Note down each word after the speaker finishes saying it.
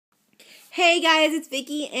Hey guys, it's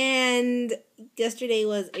Vicky, and yesterday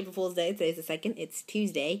was April Fool's Day. Today's the 2nd. It's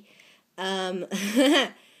Tuesday. Sorry,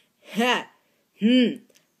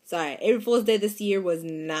 April Fool's Day this year was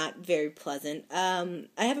not very pleasant. I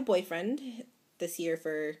have a boyfriend this year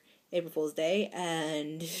for April Fool's Day,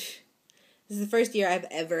 and this is the first year I've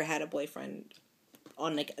ever had a boyfriend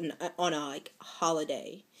on a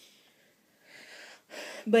holiday.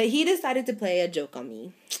 But he decided to play a joke on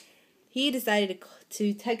me. He decided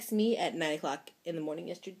to text me at 9 o'clock in the morning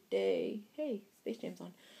yesterday. Hey, Space Jam's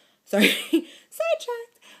on. Sorry.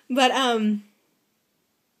 Sidetracked. But,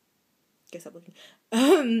 guess I'm looking.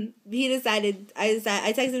 He decided, I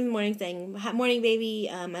texted him in the morning saying, morning baby,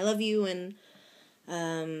 I love you, and,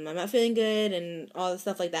 I'm not feeling good, and all the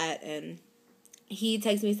stuff like that, and he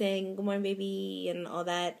texted me saying, good morning baby, and all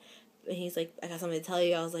that, and he's like, I got something to tell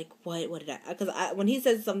you. I was like, what did I, because when he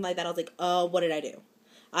said something like that, I was like, oh, what did I do?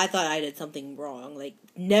 I thought I did something wrong. Like,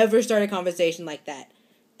 never start a conversation like that.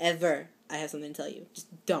 Ever. I have something to tell you. Just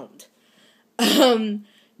don't.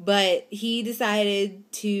 But he decided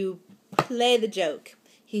to play the joke.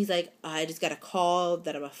 He's like, I just got a call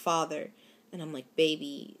that I'm a father. And I'm like,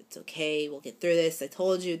 baby, it's okay. We'll get through this. I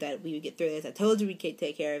told you that we would get through this. I told you we'd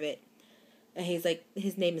take care of it. And he's like,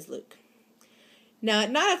 his name is Luke. Now,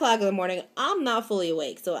 at 9 o'clock in the morning, I'm not fully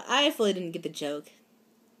awake. So I fully didn't get the joke.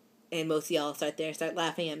 And most of y'all start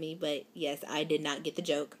laughing at me, but yes, I did not get the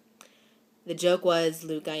joke. The joke was,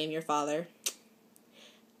 Luke, I am your father.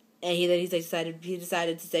 And he decided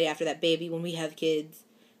to say after that, baby, when we have kids,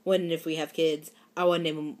 when and if we have kids, I want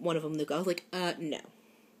to name one of them Luke. I was like, no.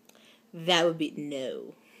 That would be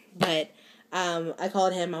no. But I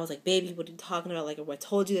called him. I was like, baby, what are you talking about? Like, I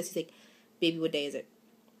told you this. He's like, baby, what day is it?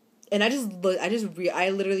 And I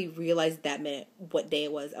literally realized that minute what day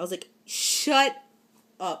it was. I was like, shut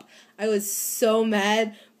up. I was so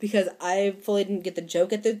mad because I fully didn't get the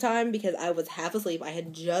joke at the time because I was half asleep. I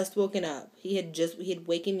had just woken up. He had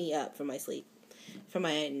waken me up from my sleep, from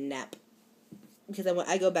my nap, because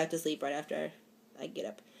I go back to sleep right after I get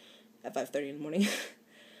up at 5:30 in the morning.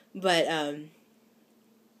 But and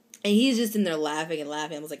he's just in there laughing.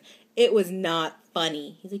 I was like, it was not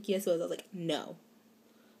funny. He's like, yes it was. I was like, no.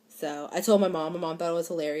 So I told my mom. My mom thought it was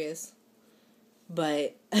hilarious.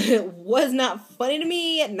 But it was not funny to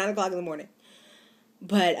me at 9 o'clock in the morning.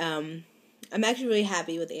 But I'm actually really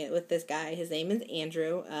happy with this guy. His name is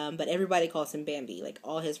Andrew, but everybody calls him Bambi. Like,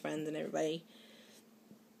 all his friends and everybody.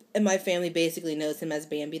 And my family basically knows him as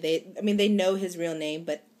Bambi. They know his real name,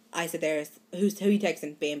 but I sit there, who you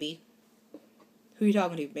texting? Bambi. Who are you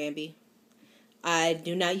talking to? Bambi. I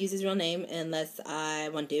do not use his real name unless I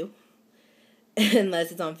want to.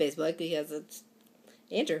 Unless it's on Facebook, because it's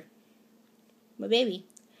Andrew. My baby.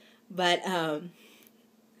 But, sorry,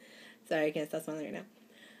 I can't stop smiling right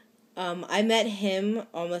now. I met him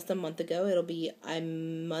almost a month ago. It'll be a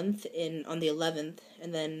month on the 11th,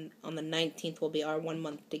 and then on the 19th will be our 1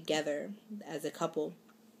 month together as a couple.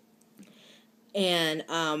 And,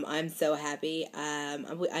 I'm so happy.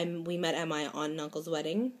 We met at my aunt and uncle's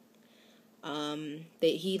wedding.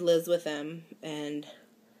 He lives with them, and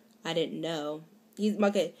I didn't know.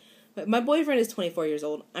 My boyfriend is 24 years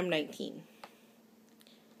old. I'm 19.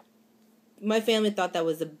 My family thought that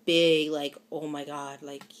was a big, like, oh my god,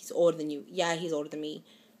 like, he's older than you. Yeah, he's older than me,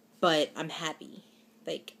 but I'm happy.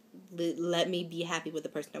 Like, let me be happy with the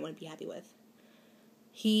person I want to be happy with.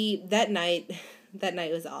 That night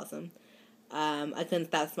was awesome. I couldn't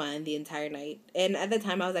stop smiling the entire night. And at the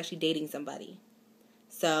time, I was actually dating somebody.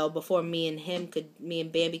 So before me and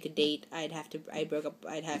Bambi could date, I'd have to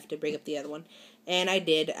break up the other one. And I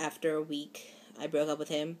did. After a week, I broke up with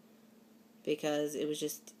him because it was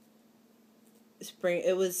just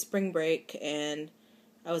spring break, and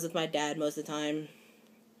I was with my dad most of the time,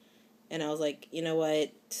 and I was like, you know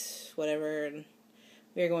what, whatever, and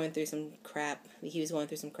we were going through some crap. He was going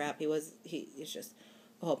through some crap. It's just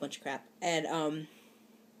a whole bunch of crap, and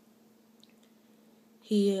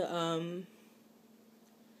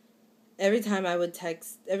every time I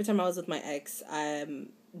was with my ex,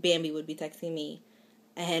 Bambi would be texting me,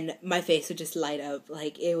 and my face would just light up.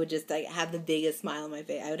 Like, it would just, like, have the biggest smile on my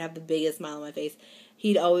face. I would have the biggest smile on my face.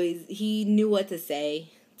 He knew what to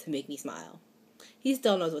say to make me smile. He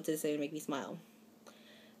still knows what to say to make me smile.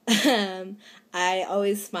 I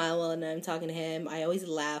always smile when I'm talking to him. I always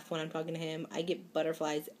laugh when I'm talking to him. I get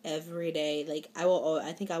butterflies every day. Like, I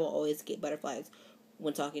think I will always get butterflies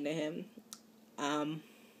when talking to him.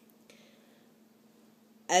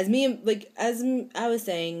 As I was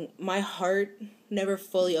saying, my heart never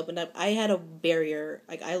fully opened up. I had a barrier.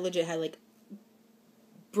 Like, I legit had, like,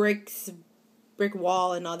 brick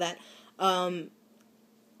wall and all that,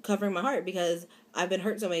 covering my heart because I've been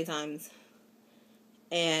hurt so many times.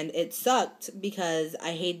 And it sucked because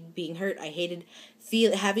I hated being hurt. I hated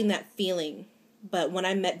having that feeling. But when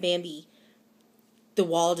I met Bambi, the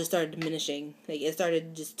wall just started diminishing. Like, it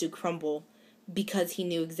started just to crumble because he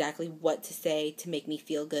knew exactly what to say to make me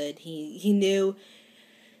feel good. He knew.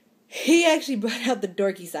 He actually brought out the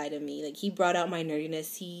dorky side of me. Like, he brought out my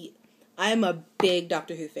nerdiness. I'm a big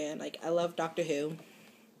Doctor Who fan. Like, I love Doctor Who.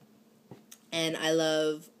 And I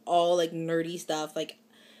love all, like, nerdy stuff. Like,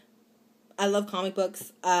 I love comic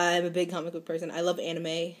books. I'm a big comic book person. I love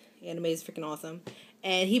anime. Anime is freaking awesome.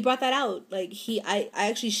 And he brought that out. Like, I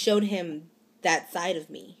actually showed him that side of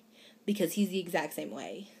me. Because he's the exact same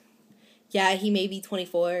way. Yeah, he may be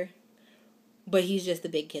 24. But he's just a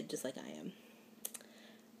big kid just like I am.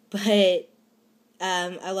 But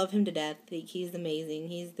I love him to death. Like, he's amazing.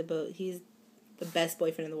 He's the best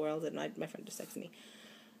boyfriend in the world. And my friend just texted me.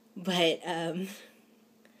 But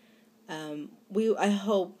I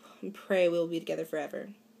hope and pray we'll be together forever.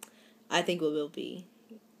 I think we will be.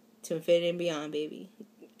 To infinity and beyond, baby.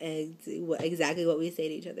 And exactly what we say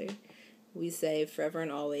to each other. We say forever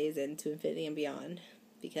and always and to infinity and beyond.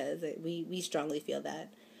 Because we strongly feel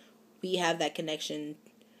that. We have that connection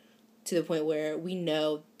to the point where we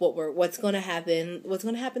know what's going to happen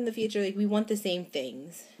in the future. Like, we want the same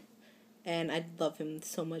things. And I love him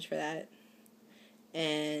so much for that.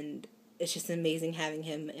 And it's just amazing having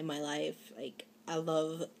him in my life. Like, I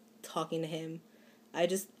love talking to him. I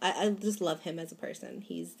just love him as a person.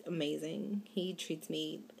 He's amazing. He treats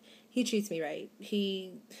me right.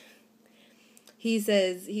 He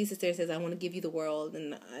sits there and says, I want to give you the world,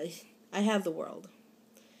 and I have the world.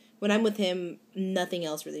 When I'm with him, nothing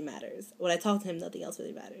else really matters. When I talk to him, nothing else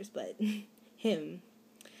really matters, but him.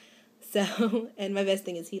 So, and my best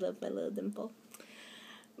thing is he loves my little dimple.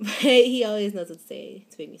 But he always knows what to say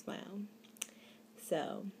to make me smile.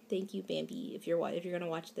 So, thank you, Bambi. If you're going to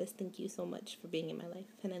watch this, thank you so much for being in my life.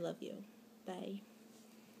 And I love you. Bye.